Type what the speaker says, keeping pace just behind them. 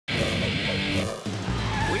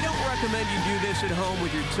recommend you do this at home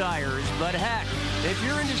with your tires, but heck, if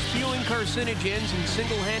you're into spewing carcinogens and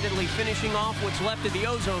single-handedly finishing off what's left of the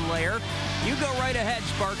ozone layer, you go right ahead,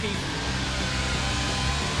 Sparky.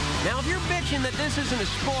 Now, if you're bitching that this isn't a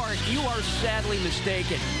sport, you are sadly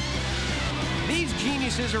mistaken. These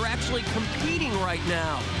geniuses are actually competing right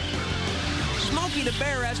now. Smokey the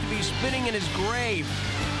Bear has to be spinning in his grave.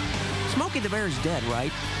 Smokey the Bear's dead,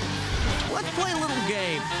 right? Let's play a little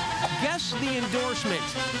game. Guess the endorsement.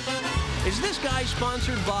 Is this guy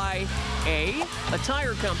sponsored by A, a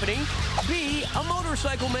tire company, B, a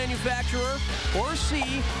motorcycle manufacturer, or C,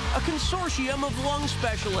 a consortium of lung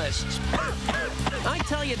specialists? I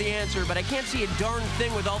tell you the answer, but I can't see a darn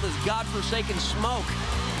thing with all this godforsaken smoke.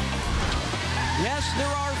 Yes, there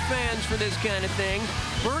are fans for this kind of thing.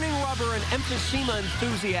 Burning rubber and emphysema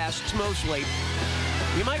enthusiasts mostly.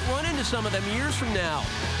 You might run into some of them years from now.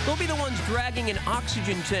 They'll be the ones dragging an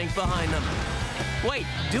oxygen tank behind them. Wait,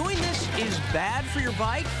 doing this is bad for your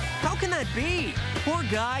bike? How can that be? Poor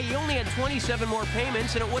guy, he only had 27 more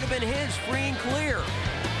payments and it would have been his, free and clear.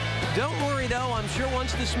 Don't worry though, I'm sure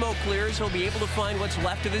once the smoke clears, he'll be able to find what's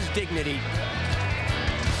left of his dignity.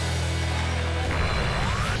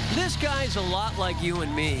 This guy's a lot like you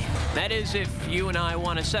and me. That is, if you and I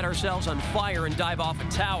want to set ourselves on fire and dive off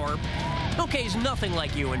a tower. Okay, he's nothing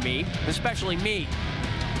like you and me, especially me.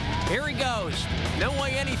 Here he goes. No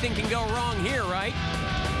way anything can go wrong here, right?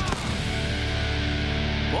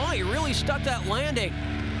 Well, he really stuck that landing.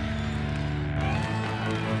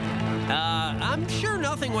 I'm sure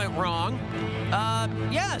nothing went wrong.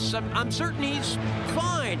 Yes, I'm certain he's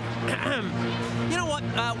fine. You know what?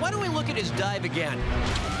 Why don't we look at his dive again?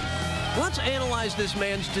 Let's analyze this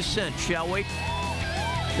man's descent, shall we?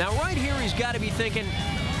 Now, right here, he's got to be thinking,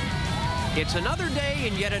 it's another day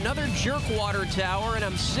and yet another jerkwater tower, and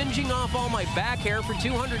I'm singeing off all my back hair for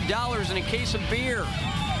 $200 and a case of beer.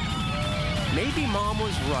 Maybe Mom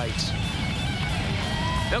was right.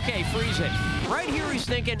 Okay, freeze it. Right here, he's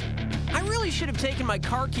thinking, I really should have taken my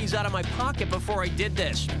car keys out of my pocket before I did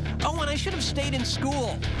this. Oh, and I should have stayed in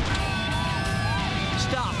school.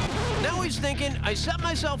 Stop. Now he's thinking, I set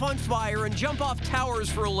myself on fire and jump off towers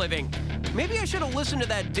for a living. Maybe I should have listened to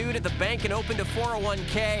that dude at the bank and opened a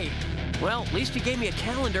 401k. Well, at least he gave me a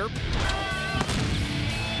calendar.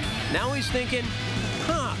 Now he's thinking,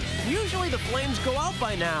 usually the flames go out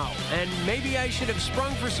by now, and maybe I should have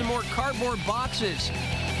sprung for some more cardboard boxes.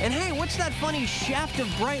 And hey, what's that funny shaft of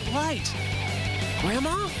bright light?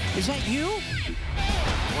 Grandma, is that you?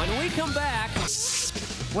 When we come back...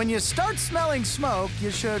 When you start smelling smoke, you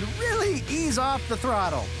should really ease off the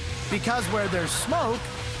throttle. Because where there's smoke,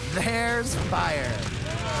 there's fire.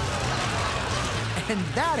 And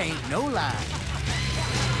that ain't no lie.